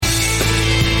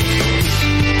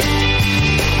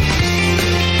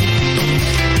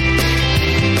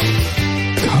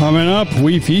Coming up,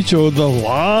 we feature the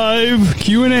live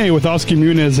Q&A with Oscar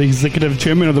Muniz, Executive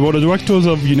Chairman of the Board of Directors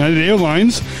of United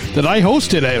Airlines, that I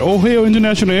hosted at O'Hare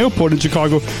International Airport in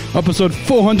Chicago. Episode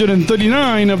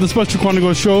 439 of the Special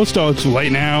Chronicles show starts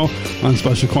right now on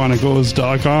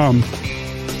SpecialChronicles.com.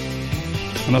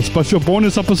 And a special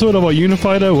bonus episode of our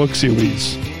Unified at Work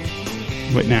series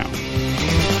right now.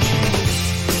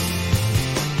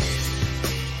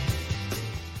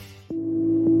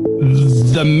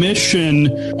 The mission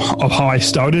of how I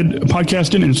started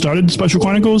podcasting and started Special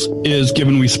Chronicles is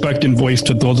giving respect and voice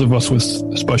to those of us with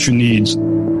special needs.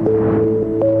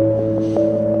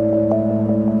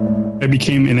 I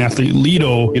became an athlete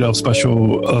leader of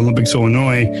Special Olympics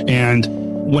Illinois, and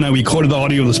when I recorded the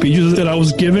audio of the speeches that I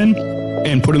was given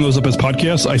and putting those up as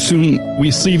podcasts, I soon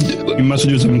received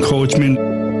messages of encouragement,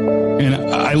 and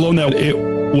I learned that it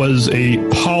was a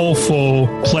powerful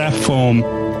platform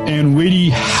and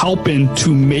really helping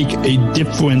to make a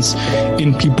difference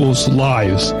in people's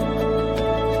lives.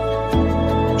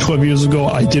 12 years ago,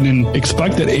 I didn't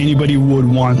expect that anybody would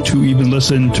want to even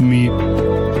listen to me.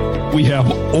 We have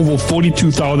over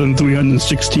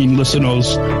 42,316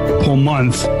 listeners per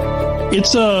month.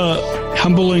 It's a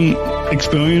humbling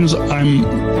experience.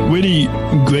 I'm really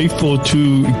grateful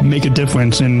to make a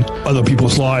difference in other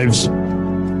people's lives.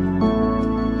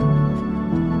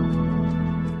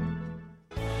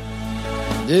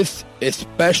 This is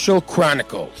Special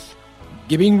Chronicles,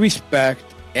 giving respect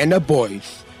and a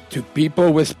voice to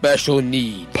people with special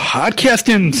needs.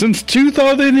 Podcasting since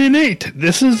 2008.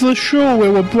 This is the show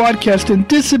where we're broadcasting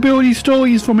disability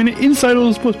stories from an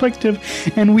insider's perspective,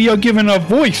 and we are giving a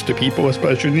voice to people with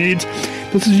special needs.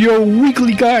 This is your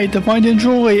weekly guide to find and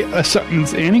joy,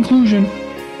 acceptance, and inclusion.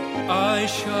 I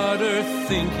shudder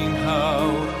thinking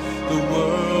how the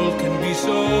world can be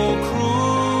so cruel.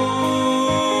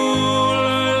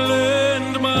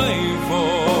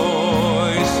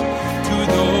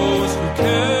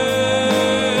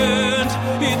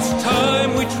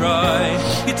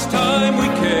 It's time we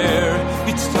care,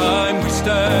 it's time we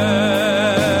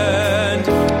stand.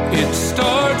 It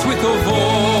starts with a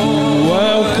voice.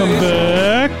 Welcome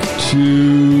back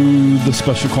to the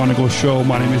Special Chronicles show.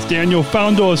 My name is Daniel,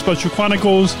 founder of Special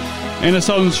Chronicles and a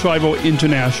Southern Striver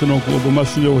International Global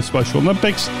Messenger with Special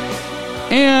Olympics,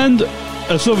 and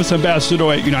a service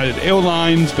ambassador at United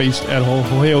Airlines based at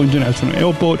O'Hare International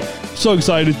Airport. So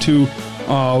excited to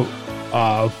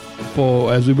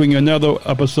as we bring you another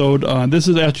episode. This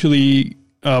is actually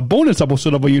a bonus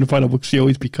episode of our Unified at Work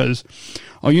series, because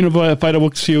our Unified at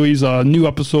Work series, new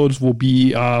episodes will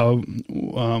be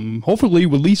hopefully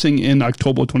releasing in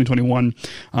October 2021.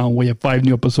 We have 5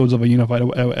 new episodes of a Unified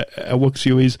at Work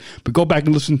series, but go back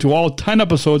and listen to all 10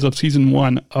 episodes of season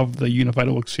 1 of the Unified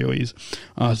at Work series.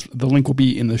 The link will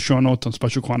be in the show notes on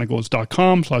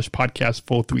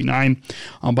specialchronicles.com/podcast439.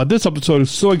 But this episode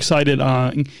is so excited.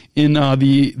 In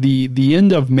the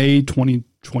end of May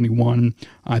 2021,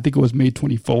 I think it was May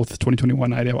 24th,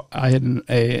 2021, I had an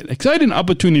exciting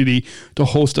opportunity to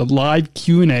host a live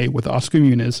Q&A with Oscar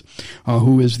Muniz,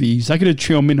 who is the Executive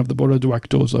Chairman of the Board of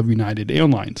Directors of United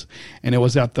Airlines. And it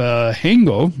was at the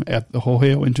hangar at the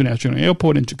O'Hare International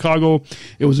Airport in Chicago.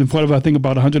 It was in front of, I think,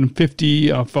 about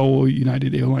 150 fellow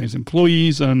United Airlines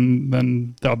employees, and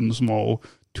then thousands more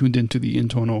tuned into the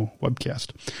internal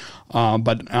webcast.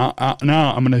 But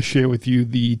now I'm going to share with you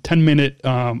the 10-minute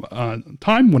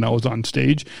time when I was on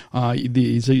stage.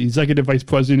 The Executive Vice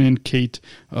President, Kate,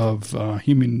 of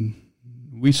Human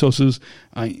Resources,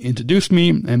 introduced me,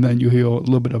 and then you hear a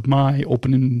little bit of my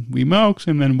opening remarks,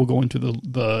 and then we'll go into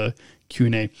the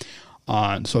Q&A.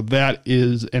 So that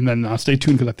is, and then stay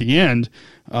tuned, because at the end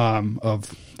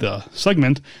of the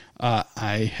segment,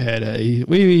 I had a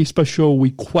really special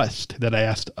request that I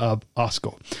asked of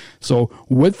Oscar. So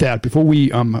with that, before we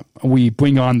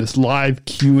bring on this live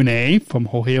Q&A from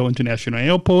O'Hare International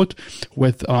Airport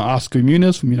with Oscar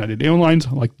Muniz from United Airlines,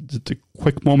 I'd like just a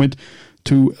quick moment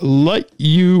to let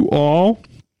you all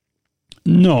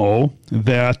know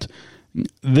that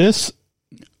this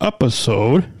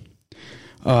episode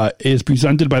is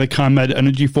presented by the ComEd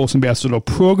Energy Force Ambassador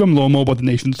Program, learn more about the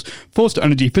nation's first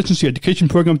energy efficiency education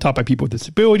program taught by people with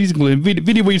disabilities, including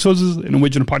video resources, an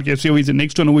original podcast series, and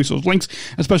external resource links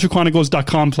at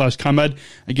specialchronicles.com/ComEd.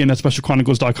 Again, that's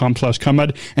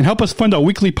specialchronicles.com/ComEd. And help us fund our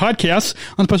weekly podcasts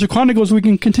on Special Chronicles. We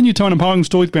can continue telling empowering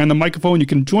stories behind the microphone. You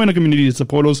can join our community as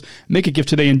supporters, make a gift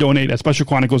today, and donate at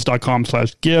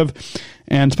specialchronicles.com/give.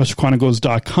 And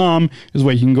specialchronicles.com is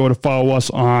where you can go to follow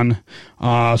us on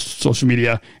social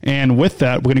media. And with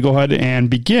that, we're going to go ahead and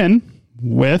begin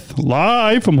with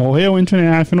live from O'Hare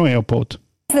International Airport.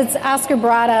 That Oscar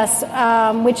brought us,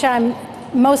 which I'm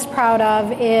most proud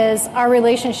of is our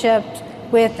relationship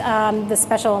with the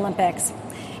Special Olympics.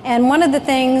 And one of the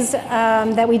things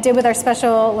that we did with our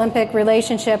Special Olympic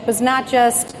relationship was not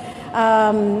just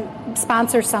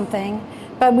sponsor something,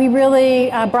 but we really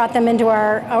brought them into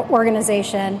our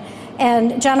organization.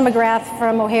 And Jonna McGrath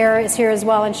from O'Hare is here as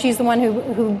well, and she's the one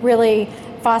who really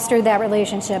fostered that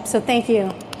relationship. So thank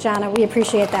you, Jonna. We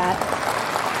appreciate that.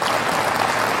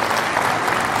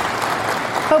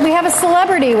 But we have a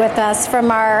celebrity with us from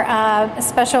our our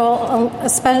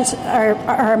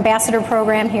ambassador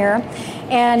program here,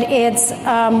 and it's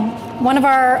one of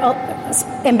our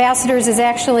ambassadors is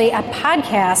actually a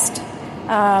podcast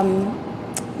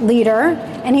leader,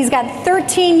 and he's got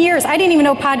 13 years. I didn't even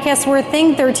know podcasts were a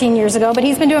thing 13 years ago, but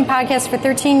he's been doing podcasts for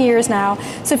 13 years now.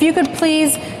 So if you could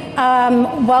please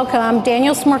welcome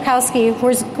Daniel Smorkowski,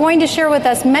 who's going to share with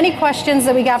us many questions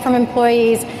that we got from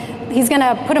employees. He's going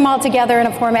to put them all together in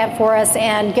a format for us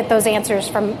and get those answers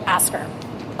from Oscar.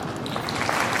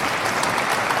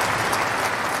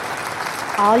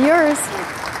 All yours.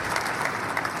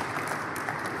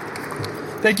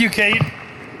 Thank you, Kate,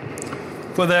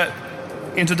 for that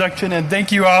introduction, and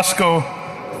thank you, Oscar,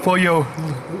 for your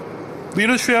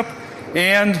leadership,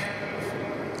 and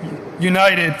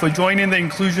United for joining the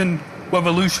inclusion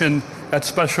revolution at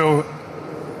Special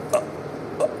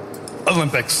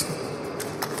Olympics.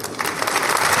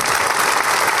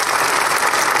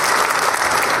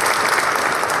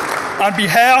 On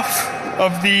behalf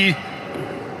of the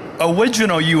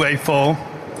original UAFO,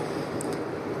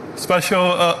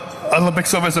 Special Olympic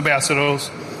Service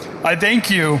Ambassadors, I thank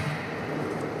you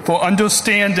for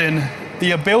understanding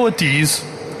the abilities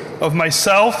of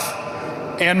myself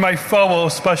and my fellow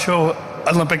Special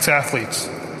Olympics athletes.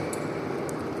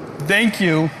 Thank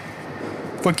you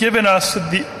for giving us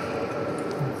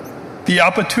the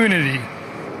opportunity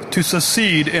to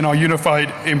succeed in our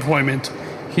unified employment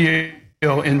here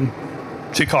in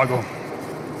Chicago.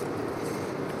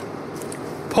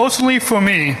 Personally, for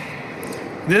me,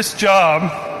 this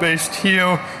job based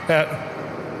here at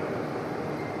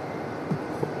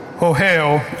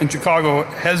O'Hare in Chicago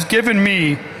has given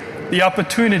me the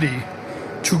opportunity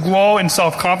to grow in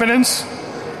self-confidence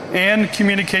and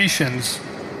communications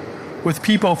with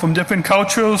people from different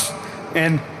cultures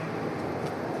and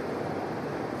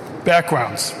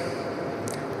backgrounds.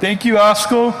 Thank you,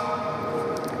 Oscar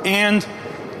and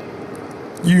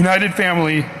United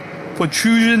family for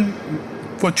choosing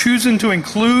to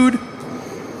include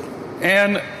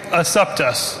and accept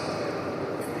us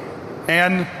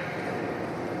and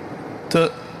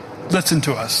to listen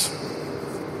to us.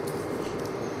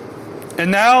 And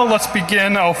now let's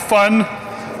begin our fun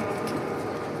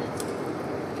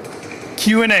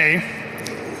Q&A,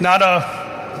 not a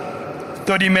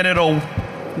 30-minute or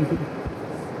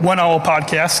 1-hour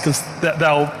podcast, because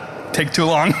that'll take too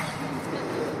long.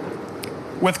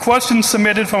 With questions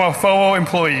submitted from our fellow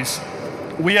employees.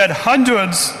 We had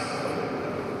hundreds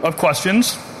of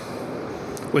questions,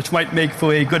 which might make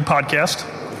for a good podcast.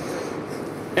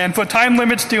 And for time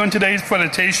limits during today's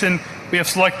presentation, we have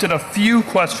selected a few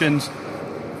questions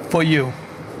for you.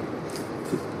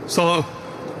 So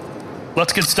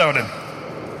let's get started.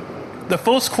 The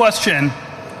first question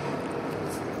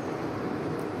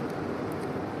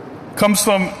comes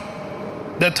from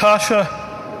Natasha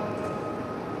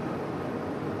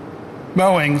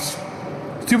Mellings,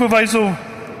 Supervisor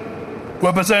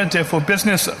Representative for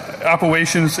Business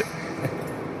Operations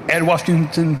at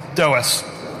Washington Dulles.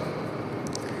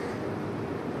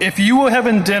 If you were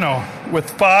having dinner with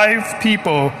 5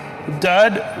 people,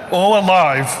 dead or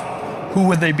alive, who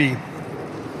would they be?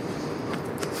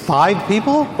 5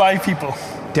 people? 5 people.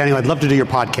 Daniel, I'd love to do your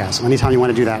podcast. Anytime you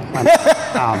want to do that.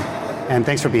 And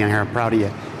thanks for being here. I'm proud of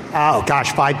you. Oh,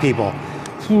 gosh, 5 people.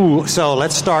 So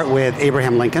let's start with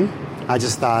Abraham Lincoln. I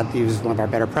just thought he was one of our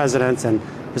better presidents, and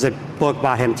there's a book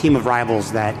about him, Team of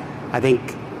Rivals, that I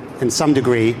think, in some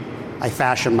degree, I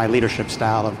fashioned my leadership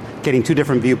style of getting 2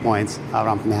 different viewpoints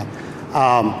from that.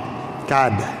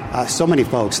 So many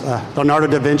folks. Leonardo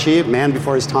da Vinci, man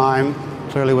before his time,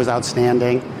 clearly was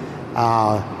outstanding.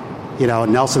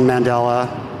 Nelson Mandela,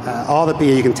 all the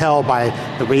people, you can tell by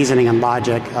the reasoning and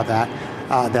logic of that,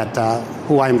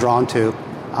 who I'm drawn to.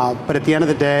 But at the end of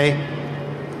the day,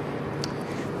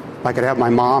 if I could have my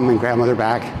mom and grandmother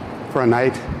back for a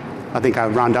night, I think I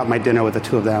would round out my dinner with the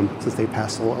 2 of them since they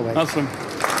passed away. Awesome.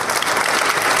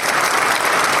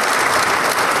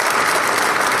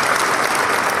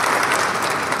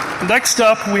 Next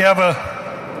up, we have a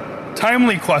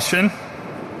timely question.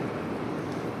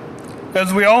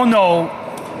 As we all know,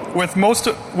 with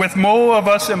more of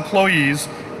us employees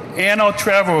and our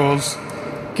travelers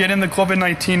getting the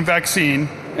COVID-19 vaccine,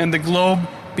 and the globe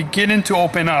beginning to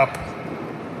open up.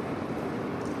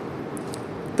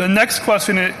 The next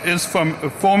question is from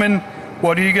Foreman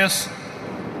Rodriguez,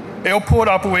 Airport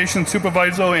Operations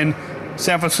Supervisor in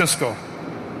San Francisco.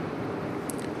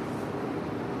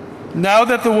 Now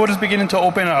that the world is beginning to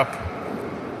open up,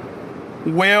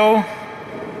 where,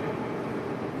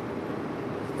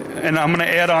 and I'm going to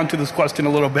add on to this question a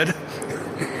little bit,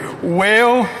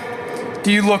 where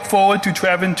do you look forward to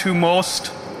traveling to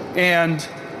most, and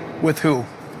with who?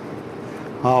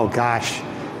 Oh, gosh.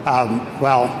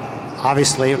 Well,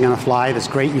 obviously, we're going to fly this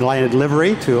great United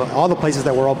livery to all the places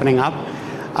that we're opening up.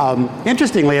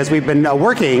 Interestingly, as we've been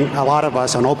working, a lot of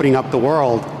us, on opening up the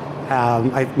world,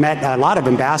 I've met a lot of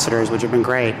ambassadors, which have been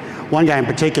great. One guy in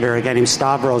particular, a guy named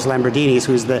Stavros Lambridinis,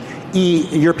 who's the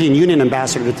European Union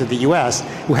ambassador to the U.S.,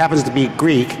 who happens to be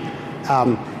Greek,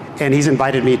 and he's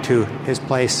invited me to his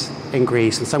place in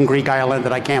Greece, in some Greek island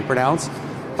that I can't pronounce,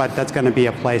 but that's going to be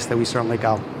a place that we certainly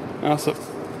go. Awesome.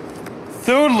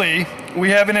 Thirdly, we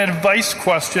have an advice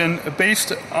question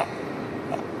based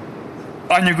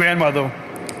on your grandmother.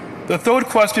 The third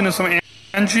question is from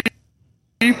Angie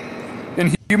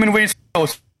in Human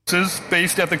Resources,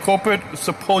 based at the Corporate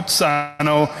Support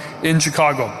Center in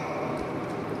Chicago.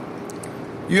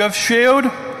 You have shared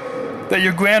that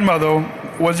your grandmother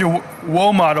was your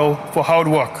role model for hard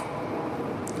work.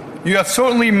 You have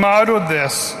certainly modeled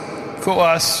this for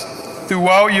us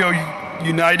throughout your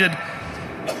United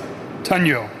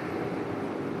tenure.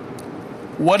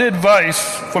 What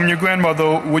advice from your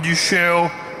grandmother would you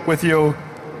share with your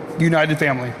United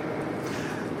family?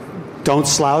 Don't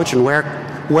slouch and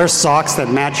wear socks that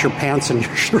match your pants and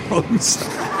your shoes.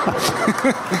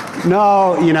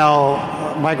 No,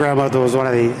 my grandmother was one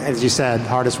of the, as you said,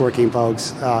 hardest working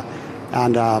folks.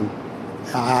 And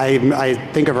I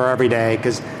think of her every day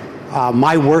because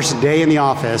my worst day in the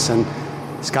office, and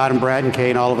Scott and Brett and Kate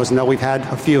and all of us know we've had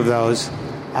a few of those,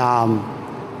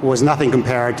 was nothing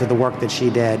compared to the work that she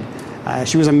did.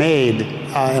 She was a maid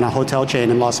in a hotel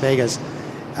chain in Las Vegas.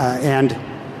 And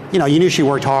you knew she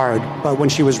worked hard, but when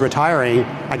she was retiring,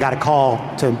 I got a call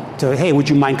to hey, would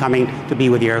you mind coming to be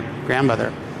with your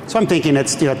grandmother? So I'm thinking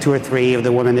it's 2 or 3 of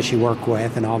the women that she worked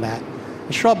with and all that.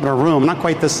 I show up in a room, not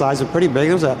quite this size, but pretty big.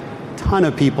 There was a ton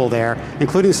of people there,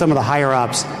 including some of the higher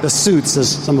ups, the suits, as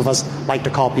some of us like to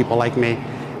call people like me,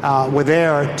 were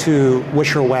there to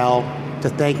wish her well, to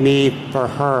thank me for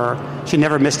her. She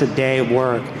never missed a day of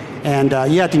work. And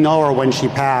you had to know her when she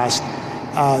passed.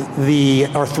 The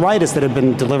arthritis that had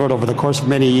been delivered over the course of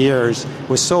many years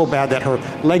was so bad that her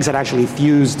legs had actually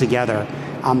fused together.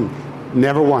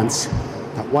 Never once,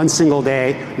 not one single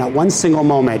day, not one single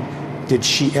moment, did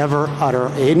she ever utter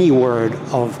any word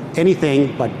of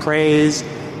anything but praise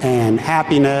and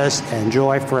happiness and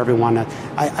joy for everyone.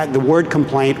 The word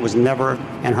complaint was never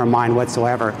in her mind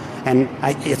whatsoever. And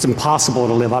it's impossible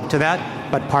to live up to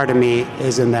that, but part of me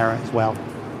is in there as well.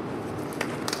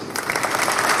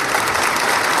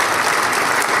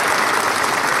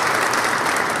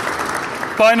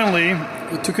 Finally,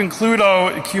 to conclude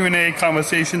our Q&A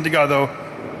conversation together,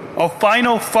 our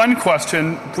final fun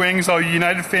question brings our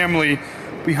United family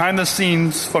behind the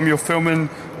scenes from your filming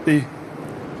the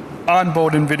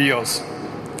onboarding videos.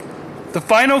 The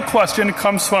final question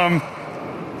comes from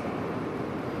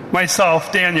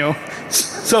myself, Daniel,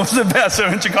 Service Ambassador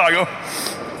in Chicago.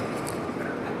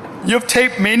 You've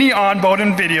taped many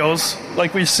onboarding videos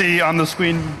like we see on the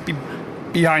screen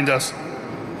behind us.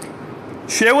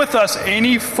 Share with us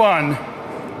any fun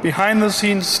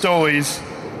behind-the-scenes stories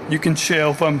you can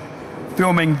share from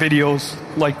filming videos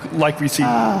like we see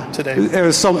today.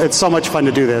 It's so much fun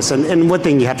to do this. And one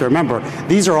thing you have to remember,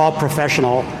 these are all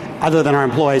professional, other than our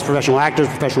employees, professional actors,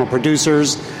 professional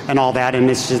producers, and all that, and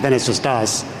it's just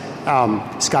us.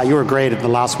 Scott, you were great at the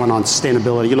last one on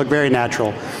sustainability. You look very natural.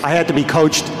 I had to be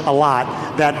coached a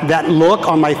lot. That look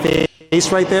on my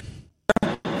face right there,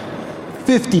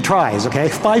 50 tries, okay?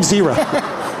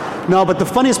 5-0. No, but the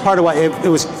funniest part of it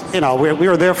was, we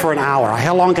were there for an hour.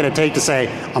 How long can it take to say,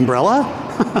 umbrella?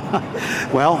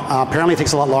 Well, apparently it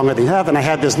takes a lot longer than that. And I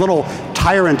had this little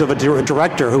tyrant of a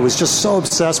director who was just so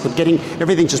obsessed with getting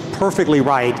everything just perfectly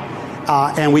right.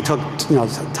 And we took,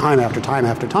 time after time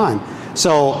after time.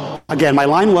 So, again, my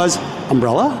line was,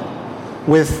 umbrella,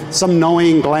 with some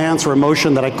knowing glance or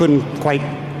emotion that I couldn't quite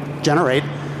generate.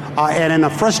 And in a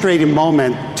frustrating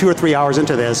moment, 2 or 3 hours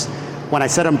into this, when I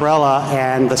said umbrella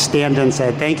and the stand-in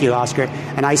said, thank you, Oscar,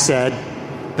 and I said,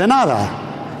 de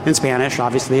nada, in Spanish,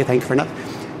 obviously, thank you for nothing.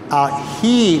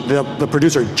 The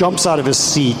producer, jumps out of his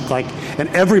seat, and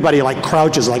everybody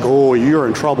crouches oh, you're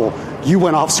in trouble. You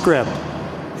went off script.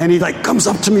 And he comes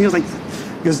up to me, he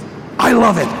goes, I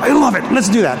love it, let's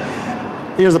do that.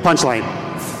 Here's the punchline.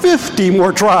 50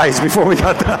 more tries before we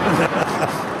got done.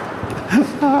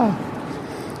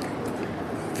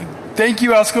 Thank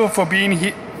you, Oscar, for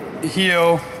being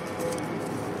here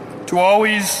to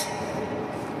always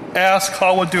ask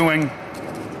how we're doing,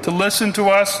 to listen to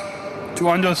us, to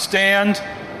understand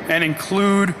and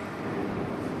include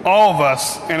all of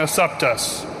us and accept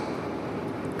us.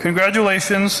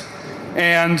 Congratulations,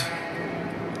 and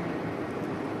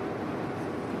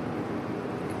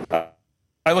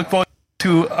I look forward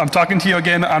to talking to you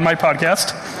again on my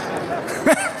podcast.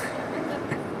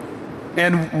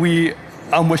 And we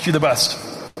wish you the best.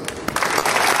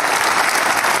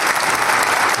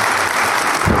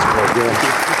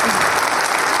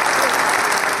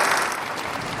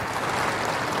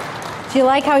 Do you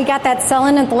like how he got that sell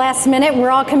in at the last minute?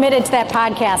 We're all committed to that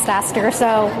podcast, Oscar,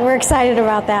 so we're excited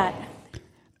about that.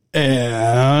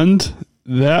 And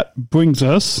that brings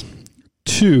us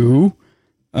to,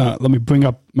 let me bring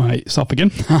up myself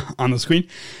again on the screen.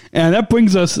 And that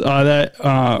brings us,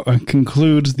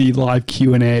 concludes the live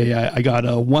Q&A. I got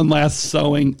one last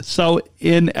sell in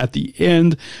at the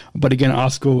end. But again,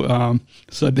 Oscar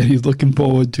said that he's looking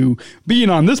forward to being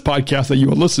on this podcast that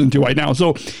you are listening to right now.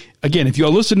 So again, if you're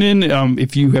listening,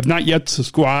 if you have not yet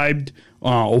subscribed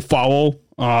or follow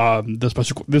the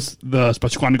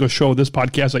Special Chronicles show, this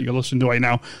podcast that you're listening to right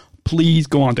now, please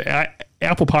go on to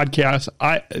Apple Podcasts,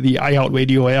 the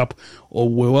iHeartRadio app, or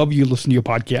wherever you listen to your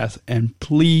podcast, and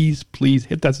please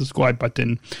hit that subscribe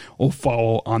button or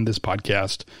follow on this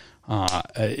podcast.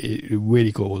 It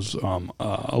really goes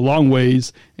a long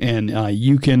ways, and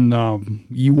you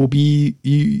will be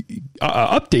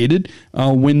updated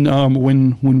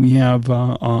when we have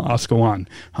Oscar on.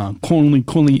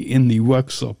 Currently in the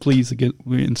works, so please again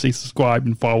and say subscribe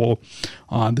and follow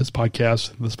this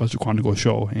podcast, the Special Chronicles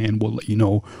show, and we'll let you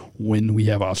know when we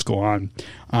have Oscar on.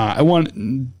 I want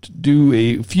to do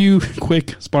a few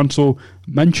quick sponsor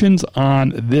mentions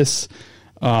on this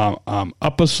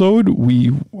episode.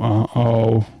 We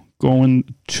are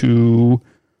going to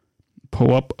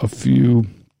pull up a few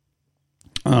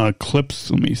clips.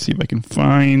 Let me see if I can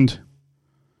find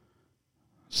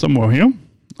somewhere here.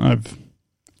 I've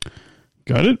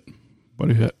got it.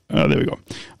 There we go.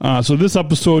 So this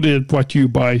episode is brought to you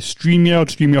by StreamYard.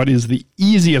 StreamYard is the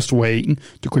easiest way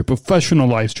to create professional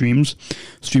live streams.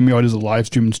 StreamYard is a live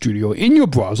streaming studio in your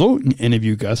browser.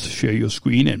 Interview guests, share your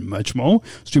screen, and much more.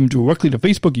 Stream directly to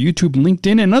Facebook, YouTube,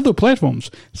 LinkedIn, and other platforms.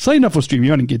 Sign up for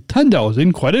StreamYard and get $10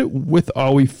 in credit with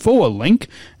our referral link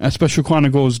at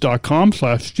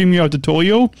specialchronicles.com/StreamYard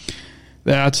tutorial.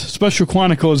 That's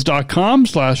specialchronicles.com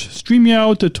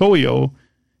 /StreamYard tutorial.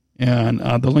 And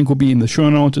the link will be in the show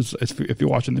notes. If you're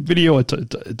watching the video, it's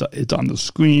on the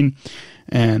screen.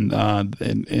 And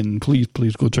please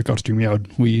go check out StreamYard.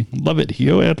 We love it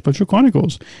here at Special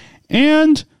Chronicles.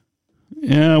 And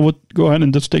we'll go ahead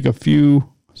and just take a few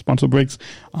sponsor breaks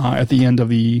at the end of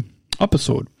the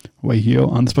episode right here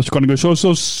on the Special Chronicles show.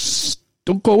 So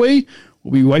don't go away.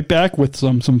 We'll be right back with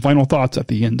some final thoughts at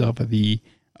the end of the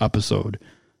episode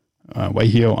right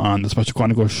here on the Special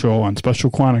Chronicles show on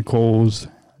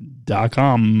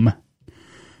specialchronicles.com.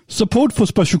 Support for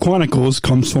Special Chronicles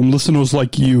comes from listeners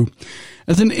like you.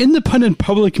 As an independent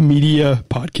public media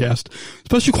podcast,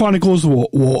 Special Chronicles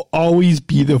will always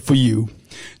be there for you.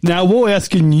 Now we're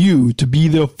asking you to be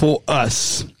there for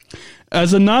us.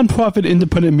 As a nonprofit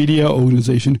independent media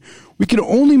organization, we can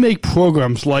only make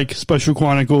programs like Special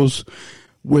Chronicles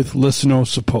with listener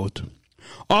support.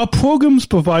 Our programs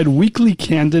provide weekly,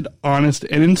 candid, honest,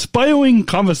 and inspiring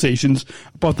conversations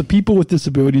about the people with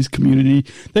disabilities community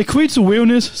that creates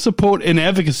awareness, support, and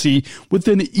advocacy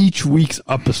within each week's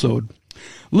episode.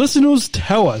 Listeners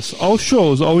tell us our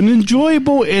shows are an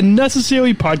enjoyable and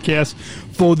necessary podcast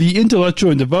for the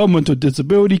intellectual and developmental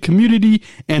disability community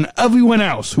and everyone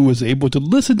else who is able to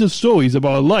listen to stories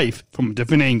about life from a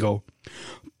different angle.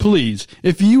 Please,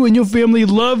 if you and your family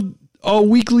love our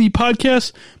weekly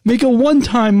podcast, make a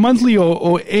one-time, monthly,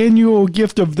 or annual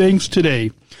gift of thanks today.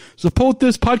 Support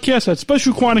this podcast at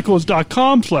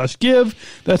specialchronicles.com/give.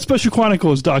 That's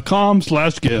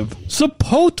specialchronicles.com/give.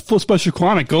 Support for Special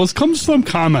Chronicles comes from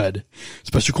ComEd.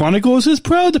 Special Chronicles is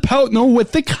proud to partner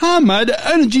with the ComEd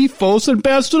Energy Force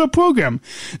Ambassador Program.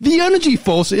 The Energy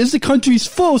Force is the country's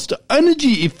first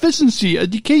energy efficiency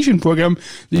education program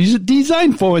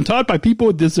designed for and taught by people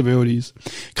with disabilities.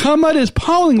 ComEd is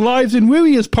powering lives and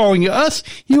really is powering us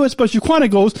here at Special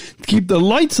Chronicles to keep the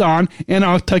lights on, and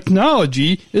our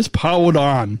technology is powered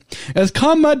on. As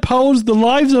ComEd powers the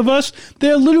lives of us,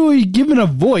 they're literally giving a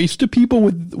voice to people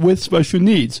with special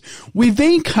needs. We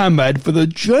thank ComEd for the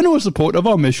generous support of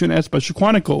our mission at Special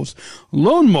Chronicles.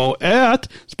 Learn more at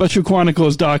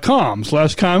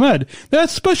specialchronicles.com/ComEd.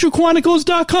 That's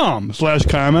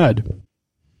specialchronicles.com/ComEd.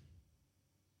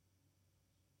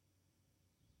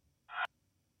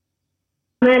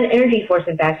 I'm an Energy Force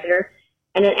ambassador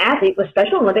and an athlete with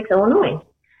Special Olympics Illinois.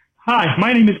 Hi,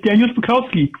 my name is Daniel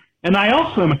Spakowski, and I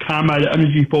also am a ComEd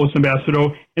Energy Force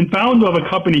ambassador and founder of a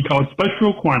company called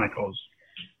Special Chronicles.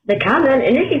 The ComEd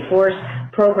Energy Force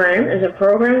program is a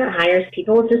program that hires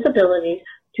people with disabilities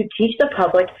to teach the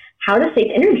public how to save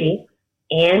energy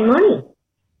and money.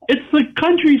 It's the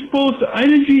country's first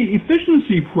energy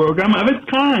efficiency program of its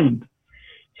kind.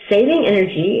 Saving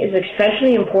energy is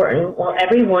especially important while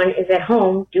everyone is at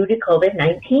home due to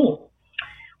COVID-19.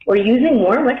 We're using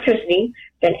more electricity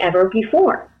than ever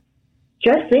before.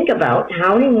 Just think about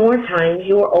how many more times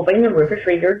you are opening the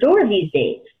refrigerator door these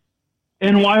days.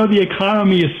 And while the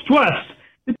economy is stressed,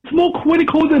 it's more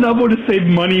critical than ever to save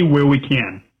money where we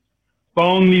can.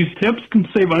 Following these tips can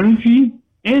save energy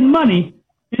and money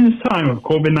in this time of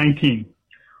COVID-19.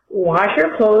 Wash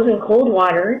your clothes in cold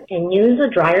water and use the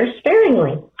dryer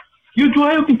sparingly. Your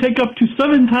dryer can take up to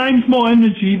 7 times more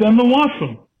energy than the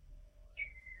washer.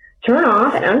 Turn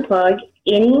off and unplug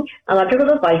any electrical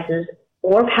devices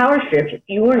or power strips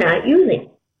you are not using.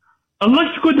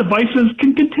 Electrical devices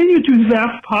can continue to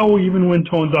zap power even when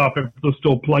turned off if they're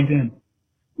still plugged in.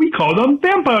 We call them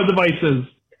vampire devices.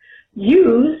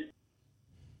 Use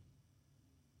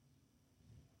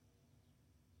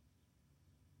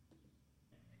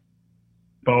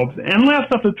bulbs and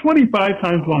last up to 25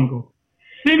 times longer,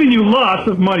 saving you lots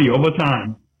of money over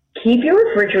time. Keep your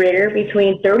refrigerator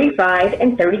between 35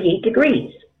 and 38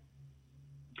 degrees.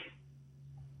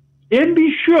 And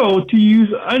be sure to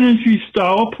use Energy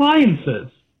Star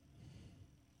appliances.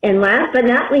 And last but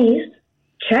not least,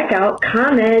 check out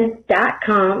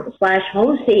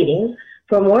ComEd.com/home savings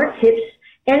for more tips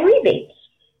and rebates.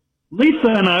 Lisa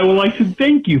and I would like to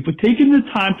thank you for taking the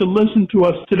time to listen to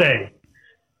us today.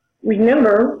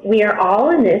 Remember, we are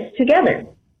all in this together.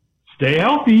 Stay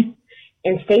healthy.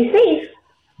 And stay safe.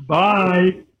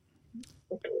 Bye.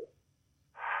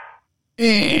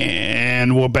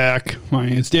 And we're back. My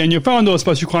name is Daniel, founder of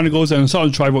Special Chronicles and a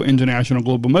Southern Tribal International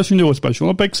Global Messenger with Special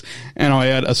Olympics. And I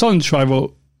had a Southern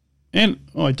Tribal and,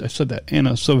 I said that, and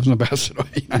a Service Ambassador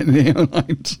at the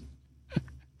airlines.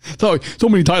 Sorry, so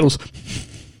many titles.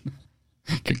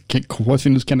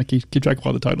 Question is, can I keep track of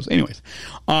all the titles? Anyways,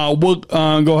 we'll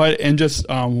go ahead and just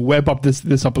wrap up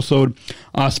this episode.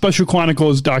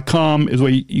 SpecialChronicles.com is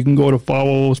where you can go to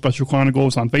follow Special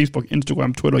Chronicles on Facebook,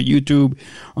 Instagram, Twitter, YouTube.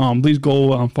 Please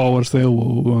go follow us there.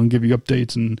 We'll give you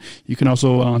updates. And you can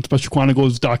also, on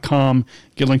SpecialChronicles.com,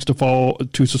 get links to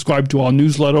subscribe to our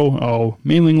newsletter, our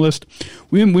mailing list.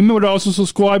 Remember to also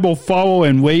subscribe or follow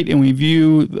and rate and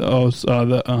review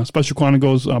the Special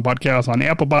Chronicles podcast on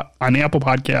Apple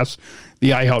Podcasts,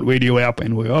 the iHeartRadio app,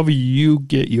 and wherever you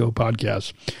get your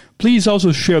podcasts. Please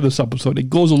also share this episode. It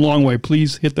goes a long way.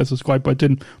 Please hit that subscribe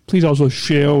button. Please also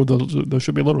share. There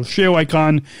should be a little share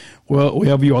icon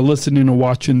wherever you are listening or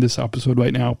watching this episode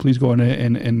right now. Please go in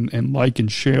and like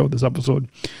and share this episode.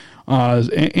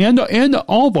 And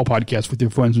all of our podcasts with your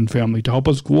friends and family to help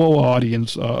us grow our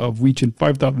audience of reaching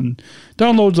 5,000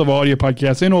 downloads of audio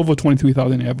podcasts and over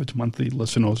 23,000 average monthly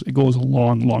listeners. It goes a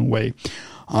long, long way.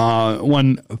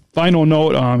 One final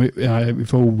note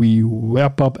before we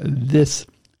wrap up this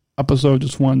episode,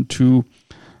 just want to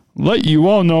let you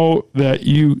all know that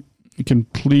you can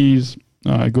please,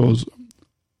 it goes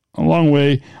a long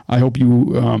way. I hope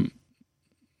you,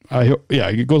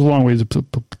 it goes a long way to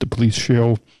please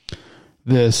share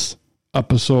this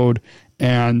episode,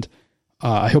 and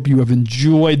I hope you have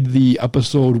enjoyed the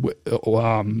episode,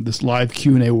 this live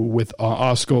Q&A with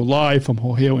Oscar live from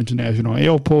O'Hare International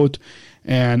Airport,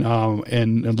 and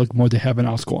look forward to having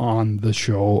Oscar on the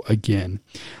show again.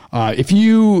 If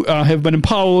you have been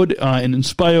empowered and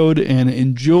inspired and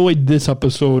enjoyed this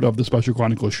episode of the Special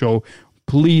Chronicles show,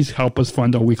 please help us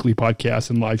fund our weekly podcasts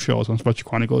and live shows on Special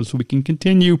Chronicles so we can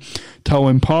continue to tell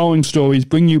empowering stories,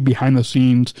 bring you behind the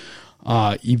scenes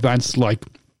events like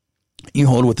you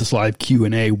hold with this live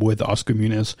Q&A with Oscar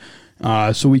Muniz,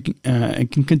 so we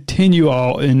can continue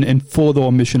and further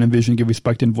our mission and vision, give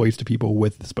respect and voice to people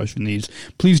with special needs.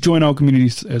 Please join our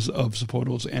communities of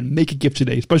supporters and make a gift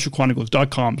today.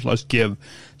 SpecialChronicles.com/give.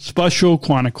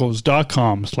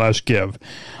 SpecialChronicles.com/give.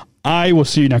 I will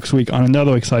see you next week on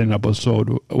another exciting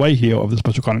episode right here of the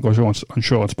Special Chronicles show on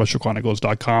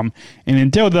SpecialChronicles.com. And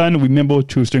until then, remember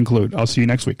to include. I'll see you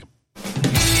next week.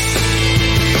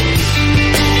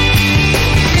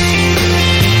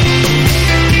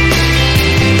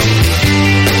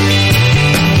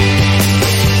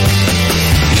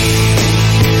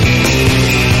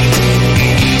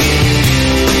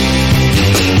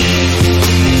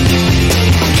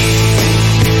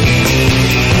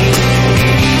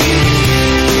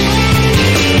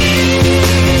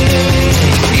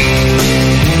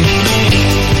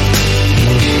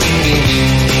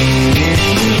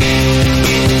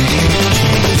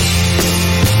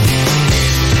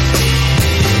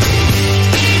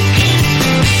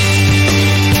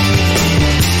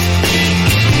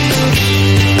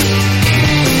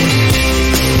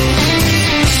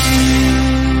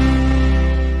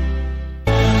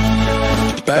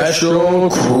 Special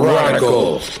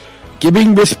Chronicles,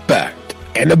 giving respect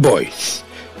and a voice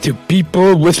to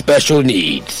people with special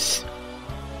needs.